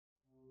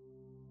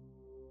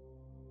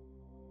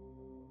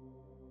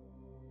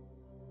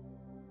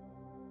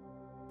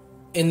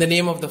In the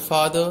name of the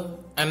Father,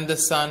 and the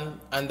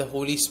Son, and the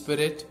Holy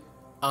Spirit.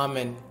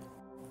 Amen.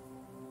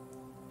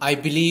 I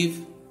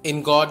believe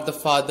in God the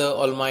Father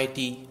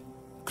Almighty,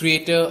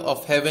 Creator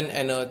of heaven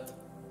and earth,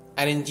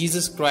 and in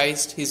Jesus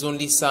Christ, His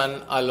only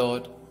Son, our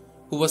Lord,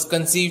 who was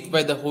conceived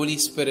by the Holy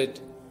Spirit,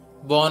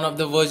 born of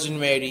the Virgin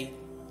Mary,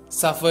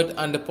 suffered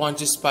under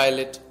Pontius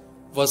Pilate,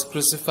 was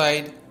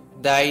crucified,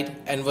 died,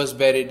 and was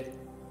buried.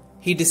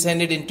 He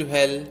descended into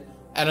hell,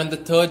 and on the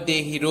third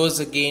day He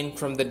rose again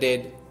from the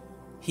dead.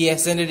 He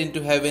ascended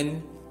into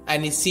heaven,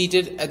 and is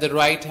seated at the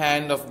right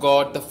hand of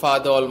God the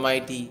Father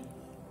Almighty.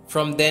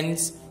 From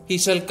thence He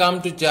shall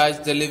come to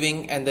judge the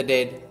living and the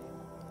dead.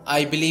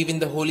 I believe in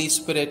the Holy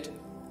Spirit,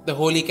 the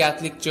Holy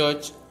Catholic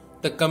Church,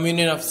 the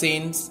communion of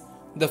saints,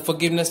 the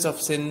forgiveness of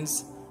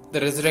sins,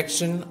 the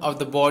resurrection of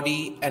the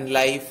body, and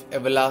life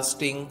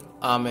everlasting.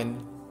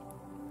 Amen.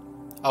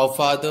 Our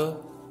Father,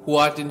 who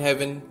art in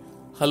heaven,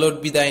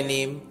 hallowed be thy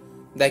name.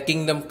 Thy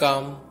kingdom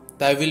come,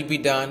 thy will be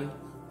done,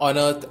 on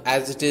earth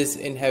as it is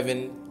in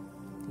heaven.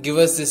 Give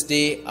us this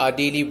day our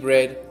daily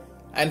bread,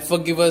 and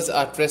forgive us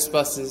our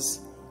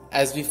trespasses,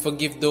 as we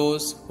forgive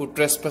those who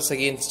trespass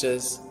against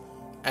us.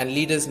 And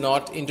lead us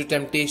not into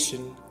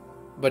temptation,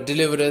 but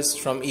deliver us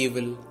from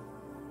evil.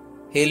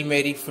 Hail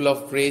Mary, full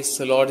of grace,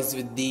 the Lord is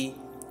with thee.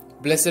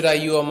 Blessed are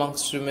you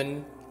amongst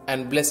women,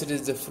 and blessed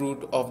is the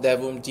fruit of thy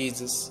womb,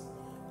 Jesus.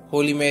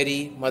 Holy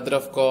Mary, Mother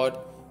of God,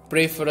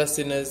 pray for us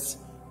sinners,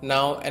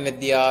 now and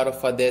at the hour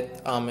of our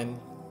death. Amen.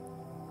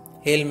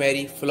 Hail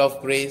Mary, full of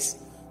grace,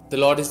 the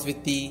Lord is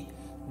with thee.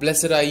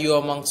 Blessed are you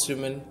amongst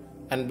women,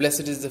 and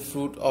blessed is the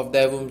fruit of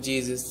thy womb,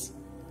 Jesus.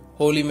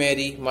 Holy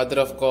Mary, Mother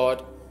of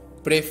God,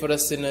 pray for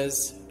us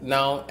sinners,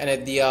 now and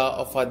at the hour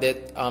of our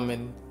death.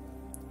 Amen.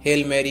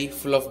 Hail Mary,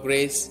 full of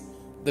grace,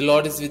 the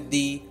Lord is with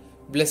thee.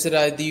 Blessed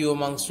are you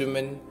amongst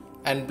women,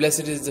 and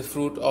blessed is the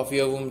fruit of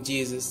your womb,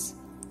 Jesus.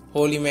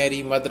 Holy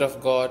Mary, Mother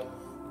of God,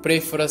 pray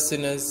for us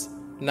sinners,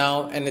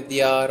 now and at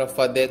the hour of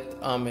our death.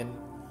 Amen.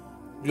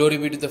 Glory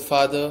be to the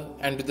Father,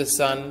 and to the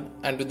Son,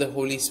 and to the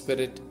Holy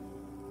Spirit,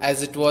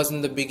 as it was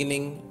in the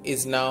beginning,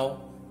 is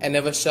now, and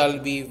ever shall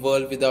be,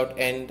 world without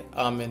end.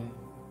 Amen.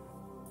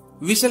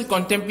 We shall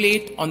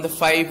contemplate on the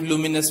 5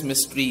 luminous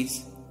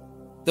mysteries.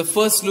 The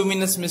first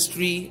luminous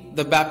mystery,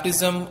 the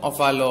baptism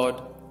of our Lord.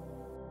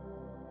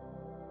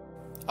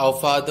 Our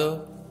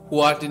Father, who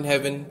art in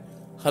heaven,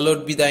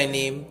 hallowed be thy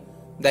name.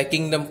 Thy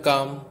kingdom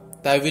come,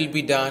 thy will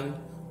be done,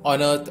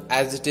 on earth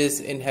as it is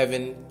in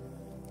heaven.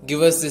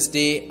 Give us this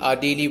day our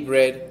daily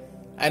bread,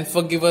 and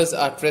forgive us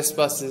our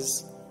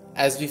trespasses,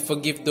 as we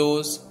forgive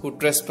those who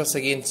trespass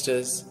against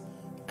us.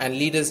 And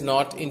lead us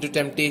not into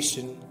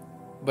temptation,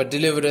 but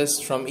deliver us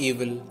from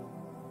evil.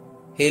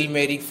 Hail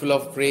Mary, full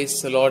of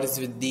grace, the Lord is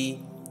with thee.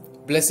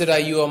 Blessed are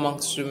you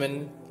amongst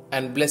women,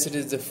 and blessed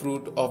is the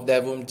fruit of thy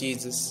womb,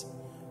 Jesus.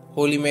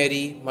 Holy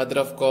Mary, Mother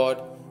of God,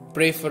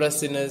 pray for us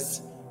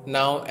sinners,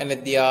 now and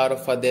at the hour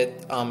of our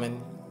death.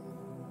 Amen.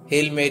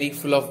 Hail Mary,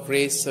 full of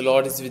grace, the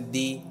Lord is with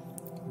thee.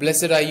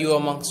 Blessed are you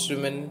amongst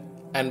women,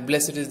 and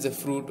blessed is the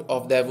fruit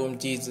of thy womb,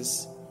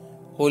 Jesus.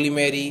 Holy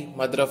Mary,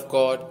 Mother of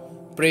God,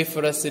 pray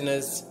for us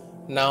sinners,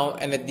 now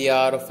and at the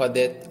hour of our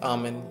death.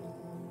 Amen.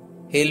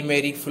 Hail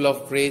Mary, full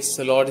of grace,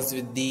 the Lord is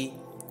with thee.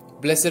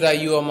 Blessed are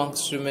you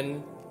amongst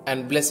women,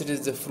 and blessed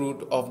is the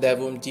fruit of thy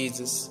womb,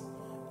 Jesus.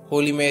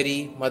 Holy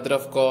Mary, Mother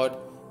of God,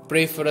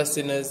 pray for us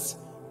sinners,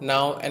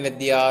 now and at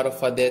the hour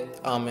of our death.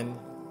 Amen.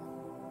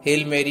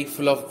 Hail Mary,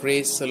 full of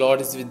grace, the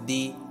Lord is with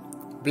thee.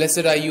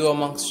 Blessed are you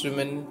amongst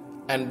women,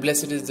 and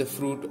blessed is the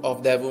fruit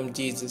of thy womb,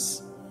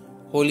 Jesus.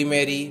 Holy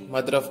Mary,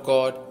 Mother of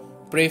God,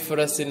 pray for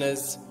us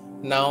sinners,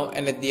 now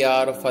and at the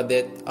hour of our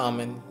death.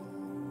 Amen.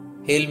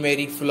 Hail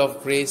Mary, full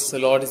of grace, the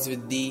Lord is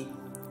with thee.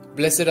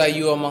 Blessed are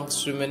you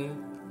amongst women,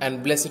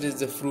 and blessed is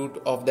the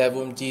fruit of thy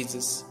womb,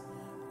 Jesus.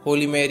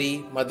 Holy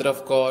Mary, Mother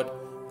of God,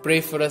 pray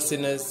for us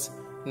sinners,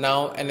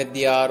 now and at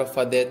the hour of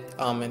our death.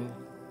 Amen.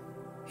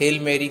 Hail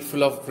Mary,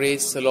 full of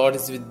grace, the Lord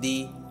is with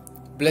thee.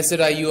 Blessed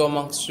are you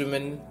amongst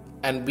women,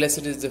 and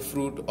blessed is the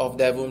fruit of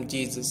thy womb,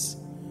 Jesus.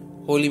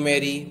 Holy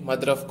Mary,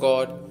 Mother of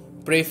God,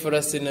 pray for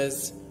us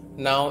sinners,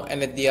 now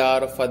and at the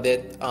hour of our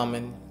death.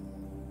 Amen.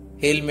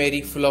 Hail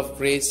Mary, full of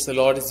grace, the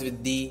Lord is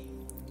with thee.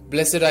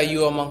 Blessed are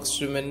you amongst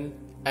women,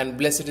 and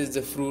blessed is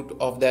the fruit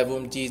of thy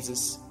womb,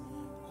 Jesus.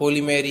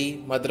 Holy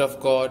Mary, Mother of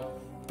God,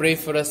 pray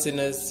for us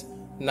sinners,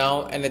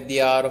 now and at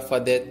the hour of our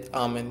death.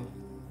 Amen.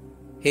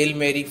 Hail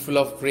Mary, full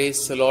of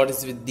grace, the Lord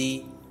is with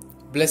thee.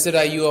 Blessed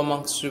are you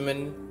amongst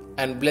women,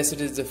 and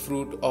blessed is the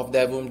fruit of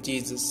thy womb,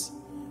 Jesus.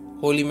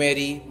 Holy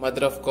Mary,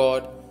 Mother of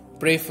God,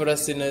 pray for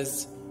us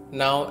sinners,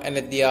 now and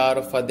at the hour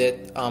of our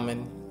death.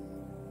 Amen.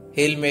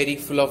 Hail Mary,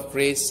 full of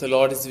grace, the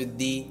Lord is with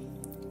thee.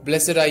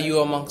 Blessed are you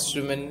amongst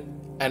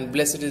women, and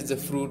blessed is the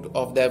fruit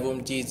of thy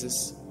womb,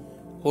 Jesus.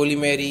 Holy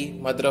Mary,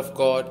 Mother of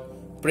God,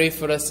 pray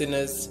for us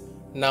sinners,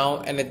 now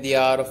and at the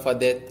hour of our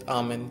death.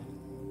 Amen.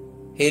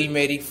 Hail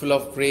Mary, full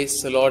of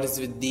grace, the Lord is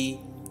with thee.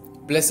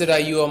 Blessed are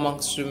you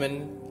amongst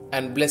women,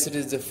 and blessed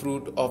is the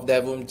fruit of thy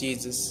womb,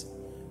 Jesus.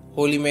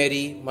 Holy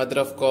Mary, Mother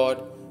of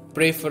God,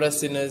 pray for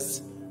us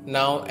sinners,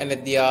 now and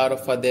at the hour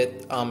of our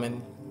death.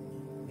 Amen.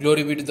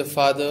 Glory be to the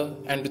Father,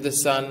 and to the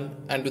Son,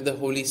 and to the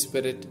Holy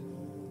Spirit,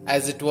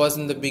 as it was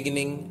in the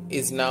beginning,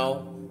 is now,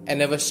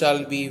 and ever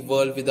shall be,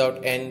 world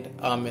without end.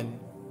 Amen.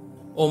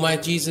 O my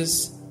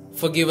Jesus,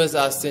 forgive us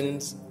our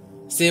sins,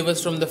 save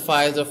us from the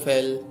fires of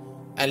hell,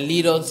 and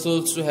lead all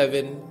souls to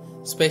heaven,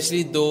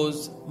 especially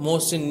those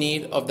most in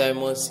need of thy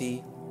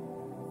mercy.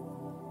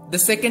 The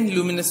second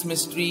luminous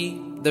mystery,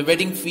 the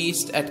wedding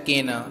feast at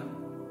Cana.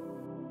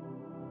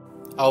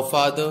 Our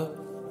Father,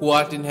 who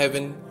art in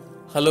heaven,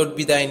 hallowed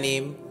be thy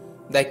name.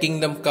 Thy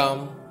kingdom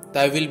come,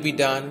 thy will be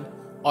done,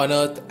 on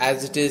earth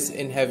as it is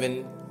in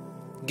heaven.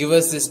 Give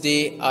us this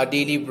day our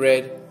daily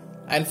bread,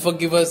 and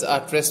forgive us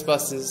our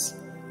trespasses,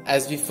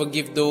 as we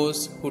forgive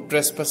those who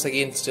trespass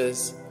against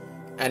us.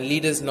 And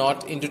lead us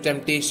not into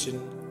temptation,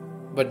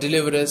 but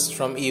deliver us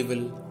from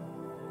evil.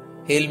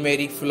 Hail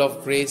Mary, full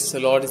of grace, the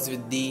Lord is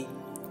with thee.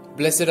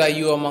 Blessed are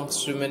you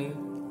amongst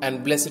women,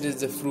 and blessed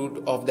is the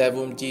fruit of thy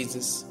womb,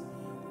 Jesus.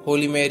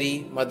 Holy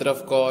Mary, Mother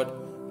of God,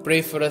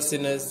 pray for us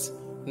sinners,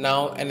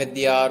 now and at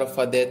the hour of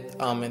our death.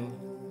 Amen.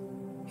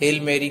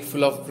 Hail Mary,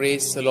 full of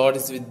grace, the Lord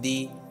is with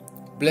thee.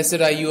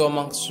 Blessed are you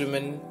amongst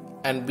women,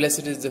 and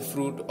blessed is the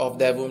fruit of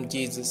thy womb,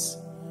 Jesus.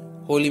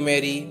 Holy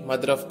Mary,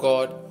 Mother of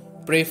God,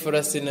 pray for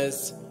us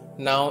sinners,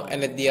 now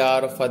and at the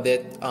hour of our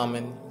death.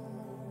 Amen.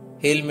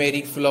 Hail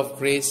Mary, full of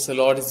grace, the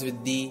Lord is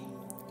with thee.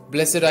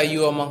 Blessed are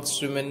you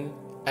amongst women,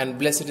 and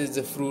blessed is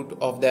the fruit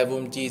of thy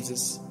womb,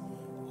 Jesus.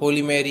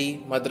 Holy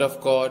Mary, Mother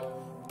of God,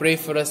 pray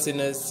for us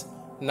sinners,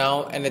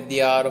 now and at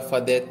the hour of our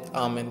death.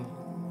 Amen.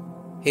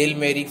 Hail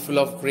Mary, full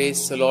of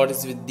grace, the Lord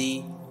is with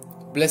thee.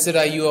 Blessed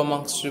are you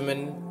amongst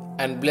women,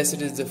 and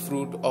blessed is the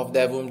fruit of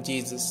thy womb,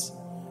 Jesus.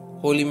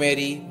 Holy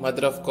Mary,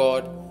 Mother of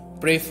God,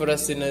 pray for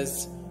us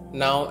sinners,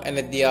 now and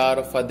at the hour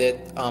of our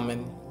death.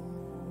 Amen.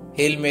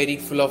 Hail Mary,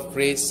 full of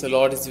grace, the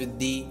Lord is with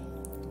thee.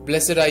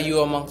 Blessed are you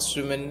amongst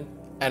women,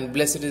 and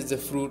blessed is the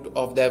fruit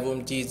of thy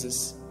womb,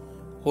 Jesus.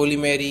 Holy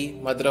Mary,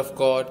 Mother of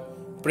God,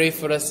 pray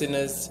for us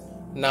sinners,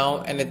 now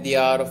and at the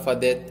hour of our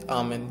death.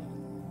 Amen.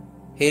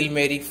 Hail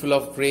Mary, full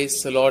of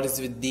grace, the Lord is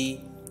with thee.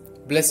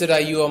 Blessed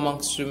are you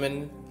amongst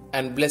women,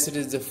 and blessed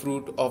is the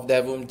fruit of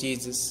thy womb,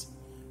 Jesus.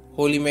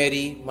 Holy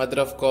Mary,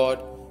 Mother of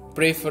God,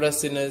 pray for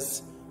us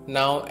sinners,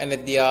 now and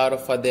at the hour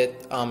of our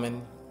death.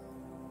 Amen.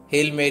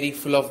 Hail Mary,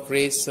 full of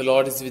grace, the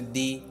Lord is with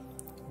thee.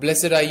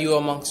 Blessed are you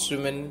amongst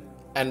women,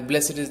 and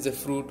blessed is the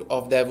fruit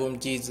of thy womb,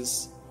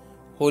 Jesus.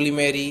 Holy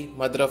Mary,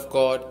 Mother of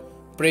God,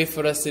 pray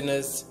for us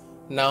sinners,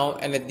 now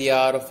and at the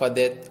hour of our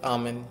death.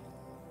 Amen.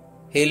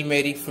 Hail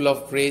Mary, full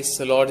of grace,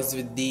 the Lord is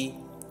with thee.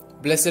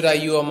 Blessed are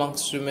you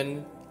amongst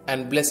women,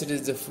 and blessed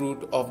is the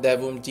fruit of thy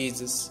womb,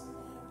 Jesus.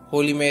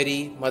 Holy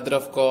Mary, Mother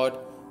of God,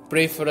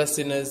 pray for us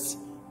sinners,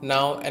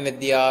 now and at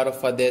the hour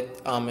of our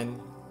death. Amen.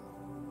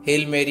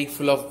 Hail Mary,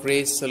 full of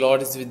grace, the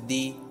Lord is with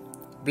thee.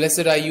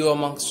 Blessed are you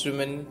amongst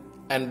women,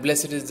 and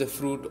blessed is the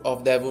fruit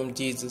of thy womb,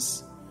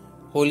 Jesus.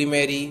 Holy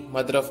Mary,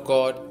 Mother of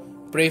God,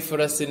 pray for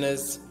us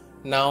sinners,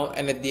 now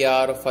and at the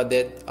hour of our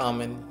death.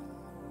 Amen.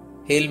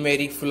 Hail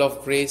Mary, full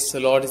of grace, the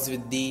Lord is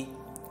with thee.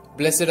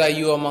 Blessed are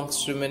you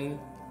amongst women,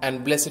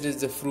 and blessed is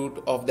the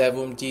fruit of thy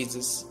womb,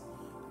 Jesus.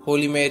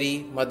 Holy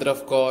Mary, Mother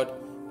of God,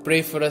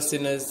 pray for us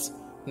sinners,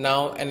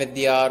 now and at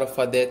the hour of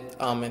our death.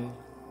 Amen.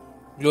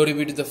 Glory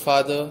be to the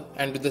Father,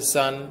 and to the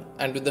Son,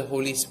 and to the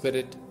Holy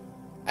Spirit,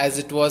 as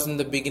it was in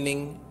the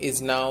beginning,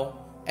 is now,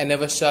 and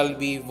ever shall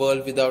be,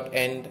 world without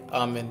end.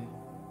 Amen.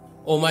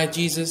 O my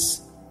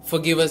Jesus,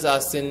 forgive us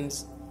our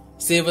sins,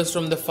 save us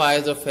from the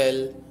fires of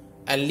hell,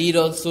 and lead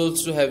all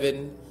souls to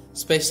heaven,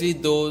 especially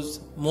those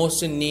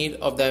most in need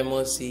of thy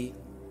mercy.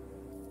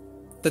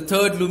 The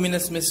third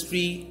luminous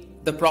mystery,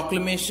 the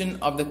proclamation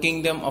of the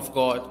kingdom of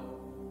God.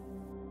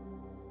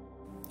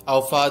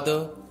 Our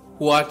Father,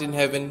 who art in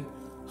heaven,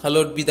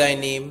 hallowed be thy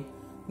name.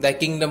 Thy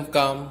kingdom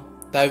come,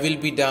 thy will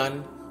be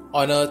done,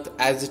 on earth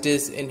as it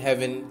is in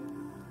heaven.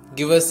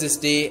 Give us this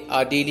day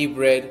our daily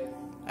bread,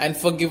 and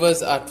forgive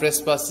us our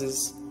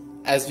trespasses,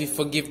 as we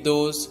forgive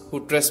those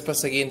who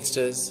trespass against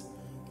us.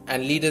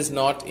 And lead us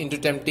not into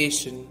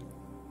temptation,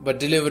 but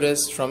deliver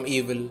us from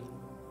evil.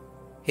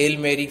 Hail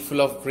Mary,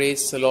 full of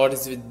grace, the Lord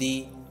is with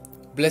thee.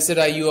 Blessed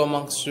are you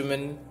amongst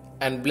women,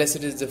 and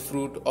blessed is the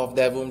fruit of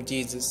thy womb,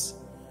 Jesus.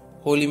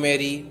 Holy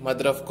Mary,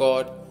 Mother of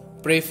God,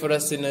 pray for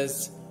us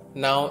sinners,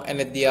 now and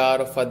at the hour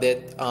of our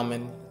death.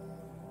 Amen.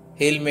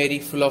 Hail Mary,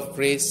 full of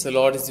grace, the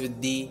Lord is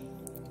with thee.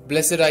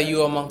 Blessed are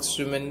you amongst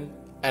women,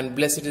 and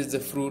blessed is the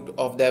fruit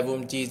of thy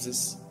womb,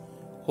 Jesus.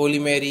 Holy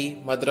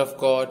Mary, Mother of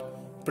God,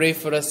 pray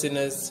for us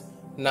sinners,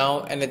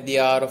 now and at the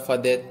hour of our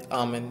death.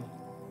 Amen.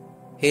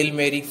 Hail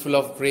Mary, full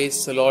of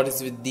grace, the Lord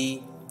is with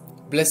thee.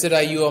 Blessed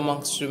are you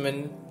amongst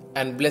women,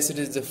 and blessed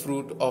is the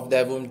fruit of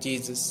thy womb,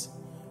 Jesus.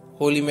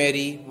 Holy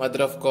Mary,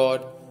 Mother of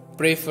God,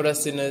 pray for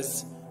us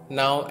sinners,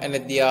 now and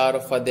at the hour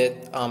of our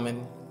death.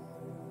 Amen.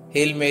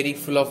 Hail Mary,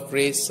 full of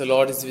grace, the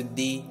Lord is with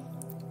thee.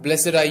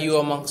 Blessed are you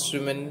amongst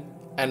women,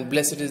 and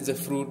blessed is the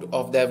fruit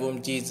of thy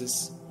womb,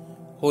 Jesus.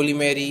 Holy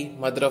Mary,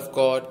 Mother of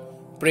God,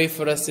 pray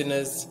for us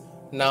sinners,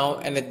 now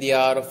and at the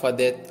hour of our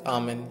death.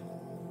 Amen.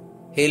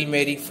 Hail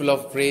Mary, full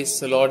of grace,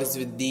 the Lord is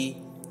with thee.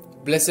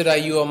 Blessed are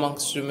you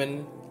amongst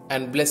women,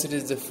 and blessed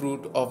is the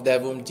fruit of thy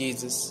womb,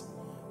 Jesus.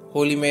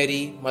 Holy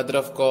Mary, Mother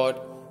of God,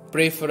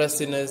 pray for us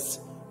sinners,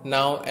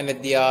 now and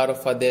at the hour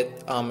of our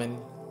death. Amen.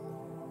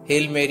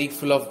 Hail Mary,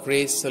 full of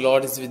grace, the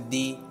Lord is with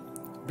thee.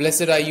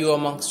 Blessed are you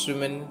amongst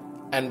women,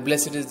 and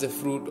blessed is the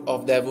fruit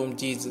of thy womb,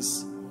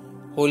 Jesus.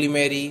 Holy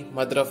Mary,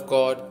 Mother of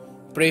God,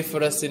 pray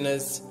for us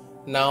sinners,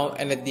 now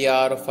and at the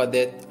hour of our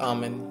death.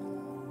 Amen.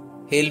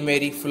 Hail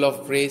Mary, full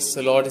of grace,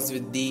 the Lord is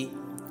with thee.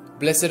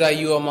 Blessed are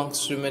you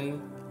amongst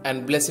women,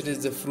 and blessed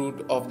is the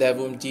fruit of thy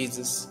womb,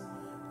 Jesus.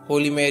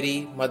 Holy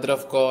Mary, Mother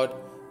of God,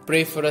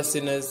 pray for us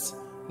sinners,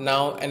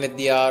 now and at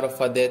the hour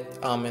of our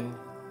death. Amen.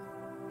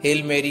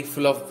 Hail Mary,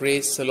 full of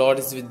grace, the Lord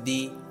is with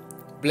thee.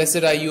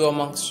 Blessed are you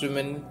amongst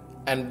women,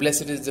 and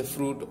blessed is the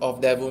fruit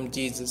of thy womb,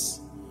 Jesus.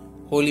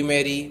 Holy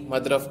Mary,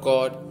 Mother of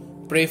God,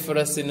 pray for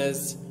us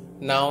sinners,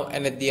 now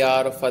and at the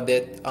hour of our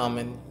death.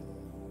 Amen.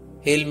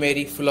 Hail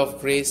Mary, full of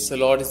grace, the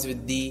Lord is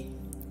with thee.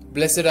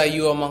 Blessed are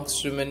you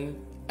amongst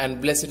women, and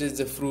blessed is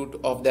the fruit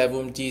of thy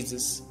womb,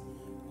 Jesus.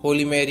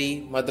 Holy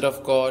Mary, Mother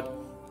of God,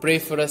 pray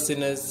for us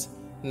sinners,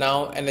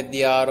 now and at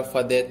the hour of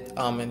our death.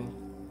 Amen.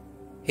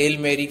 Hail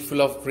Mary,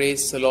 full of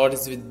grace, the Lord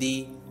is with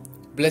thee.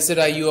 Blessed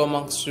are you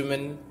amongst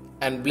women,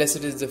 and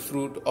blessed is the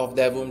fruit of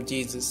thy womb,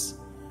 Jesus.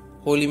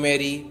 Holy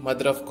Mary,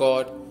 Mother of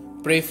God,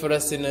 pray for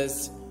us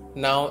sinners,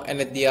 now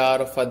and at the hour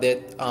of our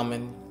death.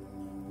 Amen.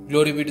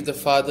 Glory be to the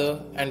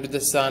Father, and to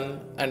the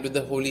Son, and to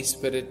the Holy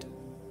Spirit,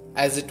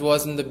 as it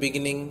was in the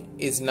beginning,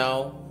 is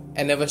now,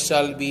 and ever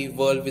shall be,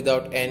 world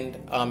without end.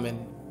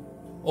 Amen.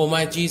 O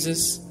my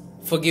Jesus,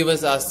 forgive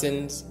us our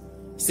sins,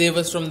 save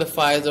us from the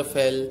fires of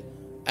hell,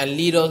 and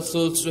lead all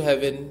souls to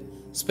heaven,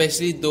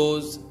 especially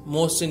those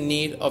most in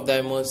need of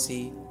thy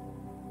mercy.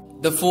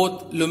 The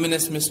fourth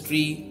luminous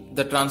mystery,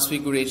 the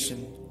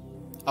Transfiguration.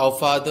 Our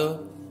Father,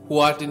 who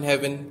art in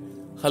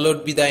heaven,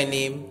 hallowed be thy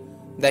name.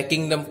 Thy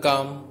kingdom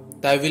come,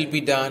 thy will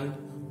be done,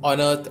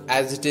 on earth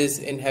as it is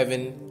in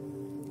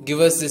heaven. Give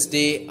us this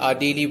day our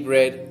daily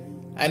bread,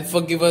 and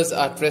forgive us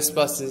our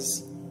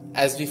trespasses,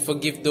 as we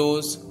forgive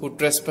those who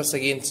trespass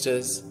against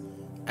us.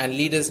 And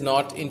lead us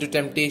not into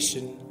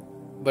temptation,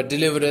 but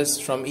deliver us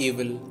from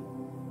evil.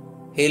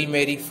 Hail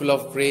Mary, full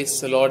of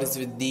grace, the Lord is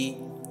with thee.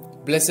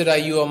 Blessed are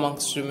you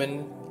amongst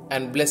women,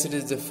 and blessed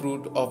is the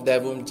fruit of thy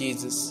womb,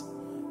 Jesus.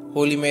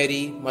 Holy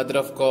Mary, Mother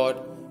of God,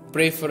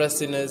 pray for us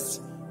sinners,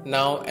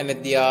 now and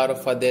at the hour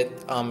of our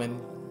death. Amen.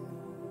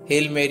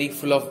 Hail Mary,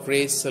 full of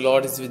grace, the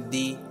Lord is with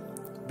thee.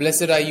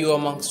 Blessed are you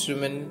amongst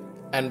women,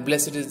 and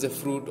blessed is the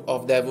fruit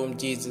of thy womb,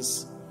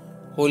 Jesus.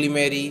 Holy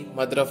Mary,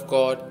 Mother of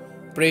God,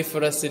 pray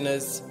for us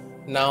sinners,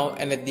 now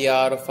and at the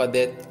hour of our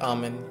death.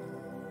 Amen.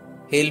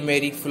 Hail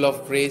Mary, full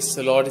of grace,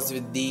 the Lord is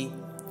with thee.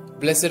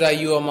 Blessed are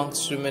you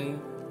amongst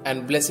women,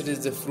 and blessed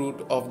is the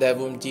fruit of thy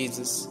womb,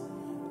 Jesus.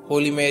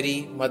 Holy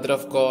Mary, Mother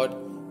of God,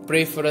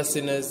 pray for us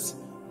sinners,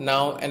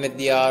 now and at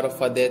the hour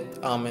of our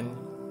death. Amen.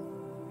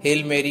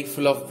 Hail Mary,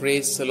 full of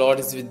grace, the Lord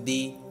is with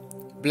thee.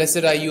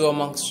 Blessed are you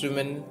amongst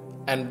women,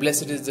 and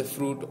blessed is the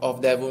fruit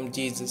of thy womb,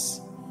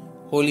 Jesus.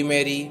 Holy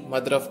Mary,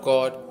 Mother of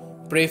God,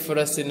 pray for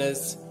us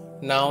sinners,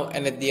 now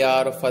and at the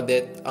hour of our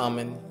death.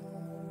 Amen.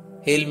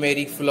 Hail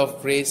Mary, full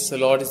of grace, the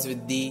Lord is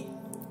with thee.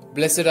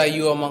 Blessed are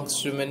you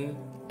amongst women,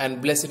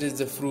 and blessed is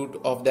the fruit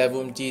of thy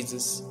womb,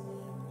 Jesus.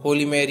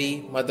 Holy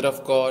Mary, Mother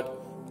of God,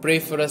 pray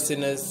for us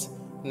sinners,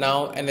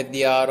 now and at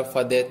the hour of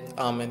our death.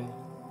 Amen.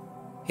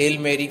 Hail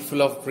Mary,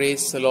 full of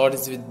grace, the Lord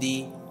is with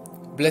thee.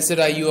 Blessed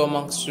are you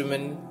amongst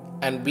women,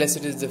 and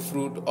blessed is the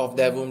fruit of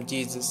thy womb,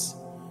 Jesus.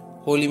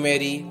 Holy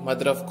Mary,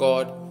 Mother of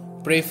God,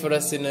 pray for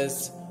us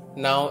sinners,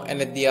 now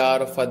and at the hour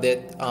of our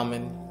death.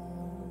 Amen.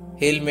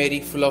 Hail Mary,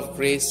 full of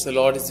grace, the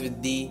Lord is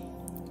with thee.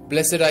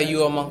 Blessed are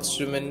you amongst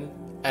women,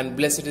 and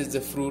blessed is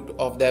the fruit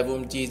of thy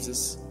womb,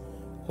 Jesus.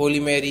 Holy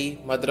Mary,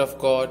 Mother of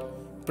God,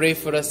 pray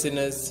for us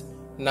sinners,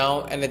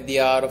 now and at the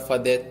hour of our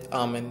death.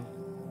 Amen.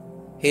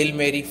 Hail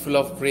Mary, full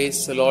of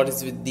grace, the Lord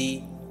is with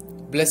thee.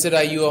 Blessed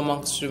are you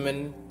amongst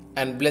women,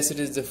 and blessed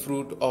is the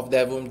fruit of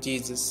thy womb,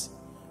 Jesus.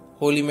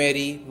 Holy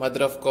Mary,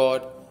 Mother of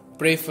God,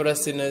 pray for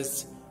us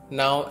sinners,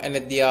 now and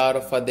at the hour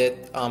of our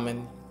death.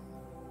 Amen.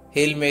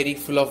 Hail Mary,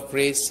 full of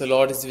grace, the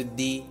Lord is with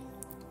thee.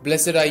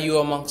 Blessed are you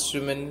amongst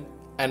women,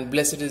 and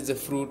blessed is the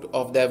fruit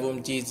of thy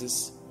womb,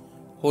 Jesus.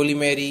 Holy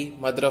Mary,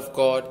 Mother of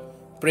God,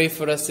 pray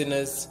for us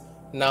sinners,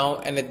 now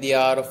and at the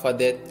hour of our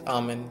death.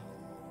 Amen.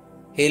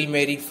 Hail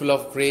Mary, full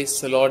of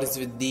grace, the Lord is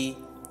with thee.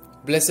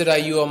 Blessed are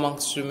you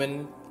amongst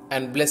women,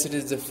 and blessed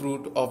is the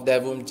fruit of thy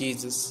womb,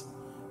 Jesus.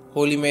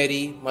 Holy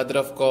Mary, Mother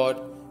of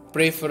God,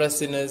 pray for us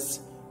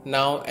sinners,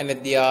 now and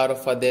at the hour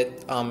of our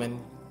death.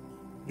 Amen.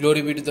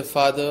 Glory be to the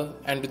Father,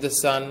 and to the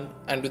Son,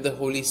 and to the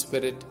Holy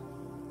Spirit,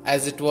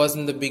 as it was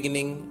in the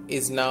beginning,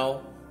 is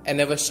now,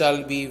 and ever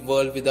shall be,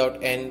 world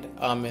without end.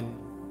 Amen.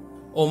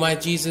 O my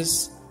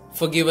Jesus,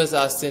 forgive us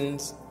our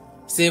sins,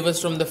 save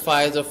us from the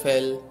fires of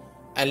hell,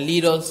 and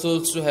lead all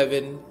souls to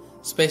heaven,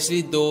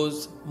 especially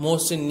those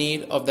most in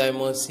need of thy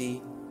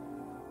mercy.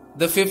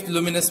 The fifth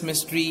luminous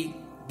mystery,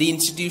 the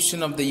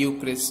institution of the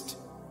Eucharist.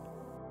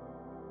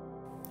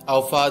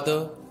 Our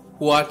Father,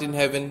 who art in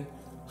heaven,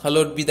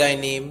 hallowed be thy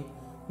name.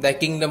 Thy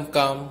kingdom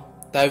come,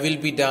 thy will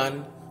be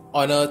done,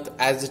 on earth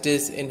as it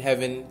is in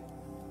heaven.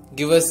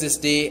 Give us this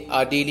day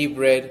our daily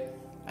bread,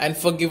 and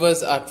forgive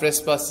us our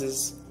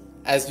trespasses,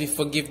 as we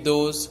forgive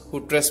those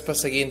who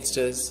trespass against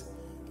us.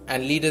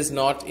 And lead us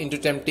not into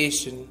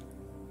temptation,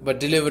 but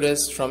deliver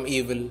us from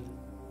evil.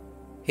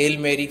 Hail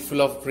Mary,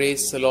 full of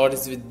grace, the Lord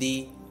is with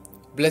thee.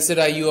 Blessed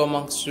are you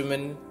amongst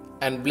women,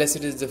 and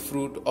blessed is the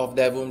fruit of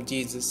thy womb,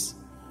 Jesus.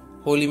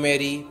 Holy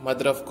Mary,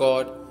 Mother of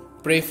God,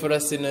 pray for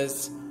us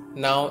sinners,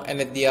 now and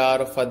at the hour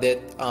of our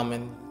death.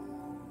 Amen.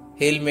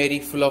 Hail Mary,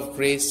 full of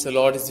grace, the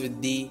Lord is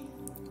with thee.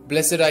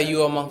 Blessed are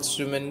you amongst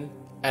women,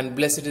 and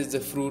blessed is the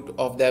fruit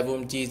of thy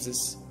womb,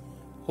 Jesus.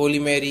 Holy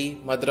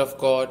Mary, Mother of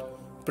God,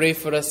 pray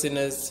for us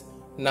sinners,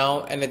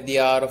 now and at the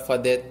hour of our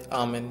death.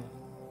 Amen.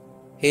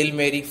 Hail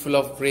Mary, full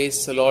of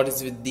grace, the Lord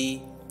is with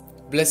thee.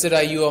 Blessed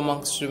are you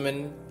amongst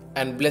women,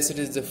 and blessed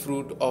is the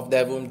fruit of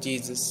thy womb,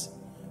 Jesus.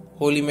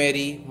 Holy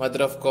Mary,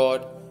 Mother of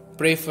God,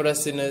 pray for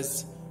us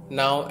sinners,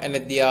 now and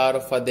at the hour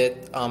of our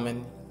death.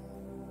 Amen.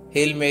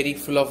 Hail Mary,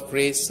 full of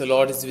grace, the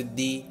Lord is with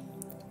thee.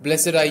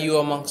 Blessed are you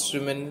amongst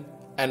women,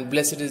 and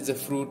blessed is the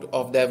fruit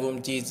of thy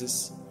womb,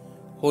 Jesus.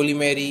 Holy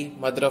Mary,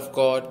 Mother of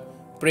God,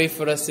 pray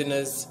for us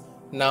sinners,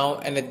 now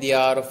and at the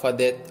hour of our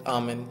death.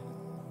 Amen.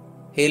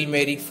 Hail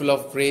Mary, full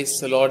of grace,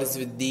 the Lord is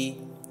with thee.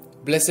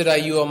 Blessed are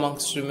you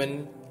amongst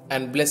women,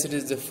 and blessed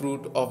is the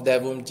fruit of thy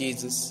womb,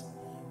 Jesus.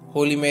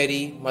 Holy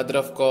Mary, Mother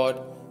of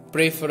God,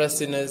 pray for us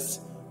sinners,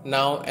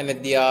 now and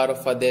at the hour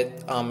of our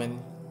death. Amen.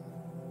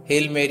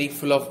 Hail Mary,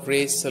 full of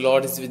grace, the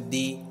Lord is with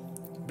thee.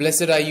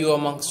 Blessed are you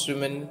amongst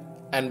women,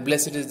 and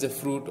blessed is the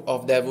fruit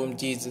of thy womb,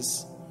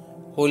 Jesus.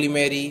 Holy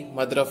Mary,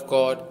 Mother of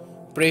God,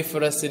 pray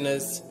for us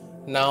sinners,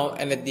 now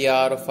and at the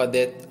hour of our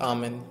death.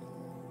 Amen.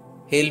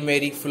 Hail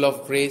Mary, full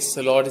of grace,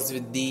 the Lord is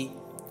with thee.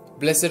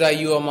 Blessed are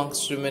you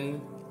amongst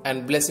women,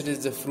 and blessed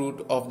is the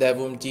fruit of thy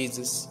womb,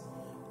 Jesus.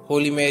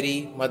 Holy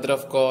Mary, Mother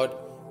of God,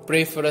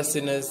 pray for us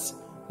sinners,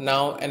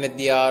 now and at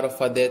the hour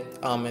of our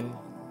death. Amen.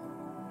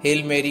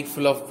 Hail Mary,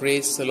 full of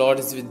grace, the Lord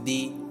is with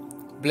thee.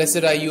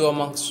 Blessed are you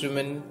amongst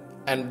women,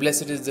 and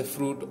blessed is the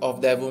fruit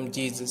of thy womb,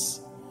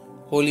 Jesus.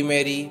 Holy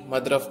Mary,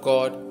 Mother of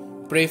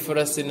God, pray for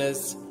us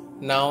sinners,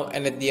 now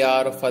and at the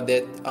hour of our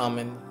death.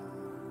 Amen.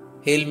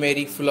 Hail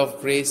Mary, full of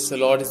grace, the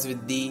Lord is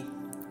with thee.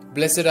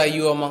 Blessed are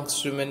you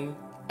amongst women,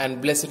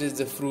 and blessed is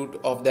the fruit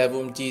of thy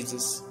womb,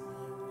 Jesus.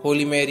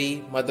 Holy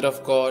Mary, Mother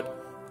of God,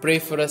 pray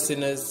for us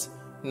sinners,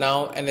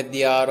 now and at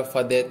the hour of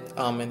our death.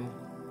 Amen.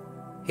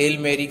 Hail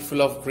Mary,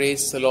 full of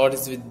grace, the Lord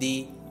is with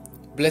thee.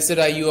 Blessed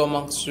are you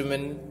amongst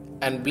women,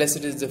 and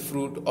blessed is the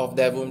fruit of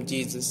thy womb,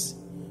 Jesus.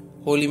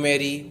 Holy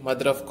Mary,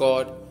 Mother of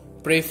God,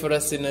 pray for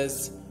us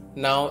sinners,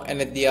 now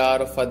and at the hour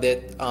of our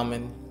death.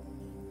 Amen.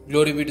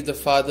 Glory be to the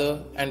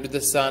Father, and to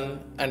the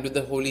Son, and to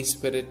the Holy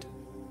Spirit,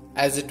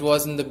 as it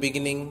was in the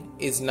beginning,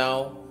 is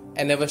now,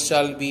 and ever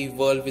shall be,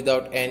 world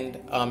without end.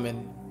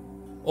 Amen.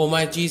 O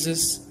my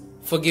Jesus,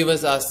 forgive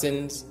us our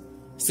sins,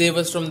 save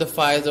us from the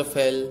fires of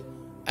hell,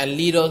 and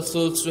lead all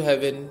souls to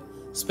heaven,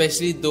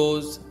 especially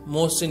those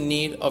most in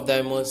need of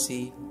thy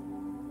mercy.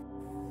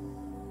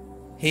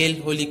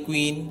 Hail, Holy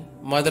Queen,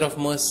 Mother of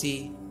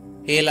Mercy,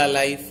 hail our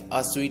life,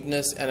 our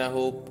sweetness, and our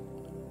hope.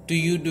 To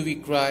you do we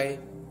cry,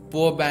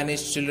 poor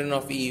banished children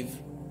of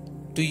Eve.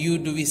 To you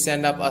do we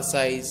send up our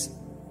sighs,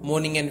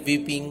 mourning and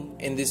weeping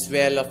in this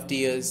vale of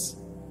tears.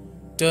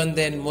 Turn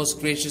then, most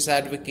gracious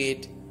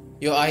Advocate,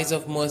 your eyes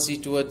of mercy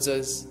towards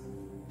us,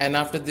 and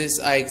after this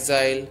our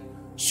exile,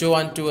 show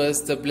unto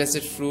us the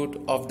blessed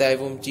fruit of thy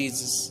womb,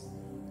 Jesus.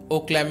 O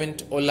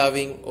clement, O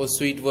loving, O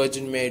sweet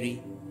Virgin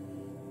Mary,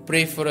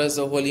 pray for us,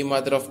 O Holy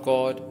Mother of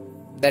God,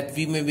 that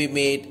we may be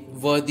made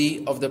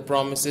worthy of the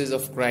promises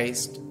of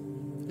Christ.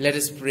 Let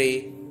us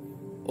pray.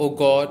 O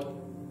God,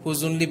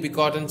 whose only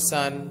begotten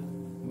Son,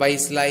 by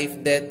his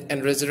life, death,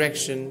 and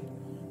resurrection,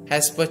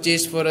 has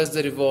purchased for us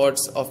the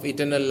rewards of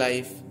eternal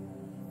life,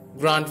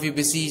 grant, we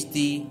beseech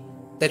thee,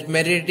 that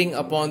meditating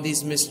upon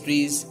these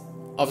mysteries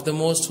of the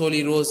most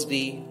Holy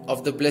Rosary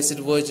of the Blessed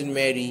Virgin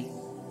Mary,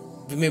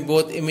 we may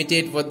both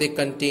imitate what they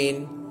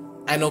contain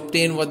and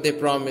obtain what they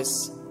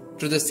promise,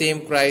 through the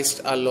same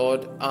Christ our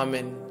Lord.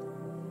 Amen.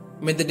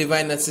 May the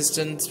divine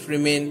assistance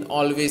remain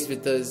always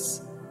with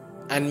us,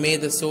 and may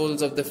the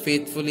souls of the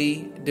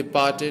faithfully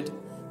departed,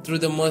 through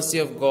the mercy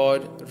of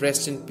God,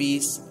 rest in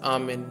peace.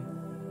 Amen.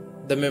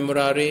 The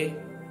Memorare.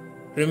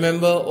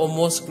 Remember, O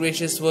most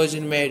gracious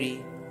Virgin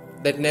Mary,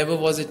 that never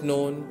was it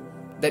known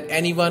that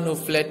anyone who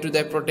fled to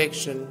thy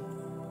protection,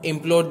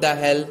 implored thy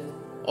help,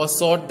 or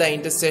sought thy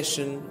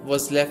intercession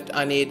was left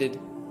unaided.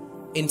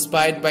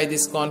 Inspired by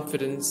this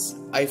confidence,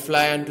 I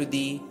fly unto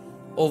thee,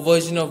 O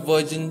Virgin of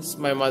Virgins,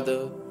 my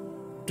Mother.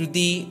 To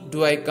thee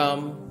do I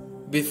come,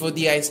 before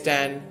thee I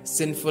stand,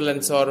 sinful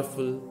and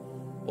sorrowful.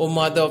 O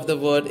Mother of the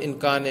Word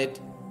incarnate,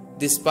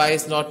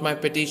 despise not my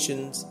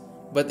petitions,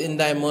 but in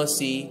thy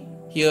mercy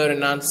hear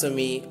and answer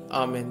me.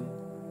 Amen.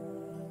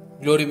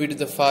 Glory be to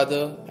the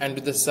Father, and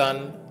to the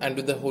Son, and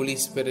to the Holy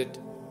Spirit,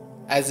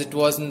 as it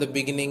was in the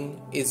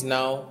beginning, is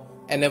now,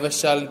 and ever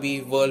shall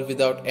be, world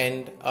without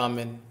end.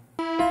 Amen.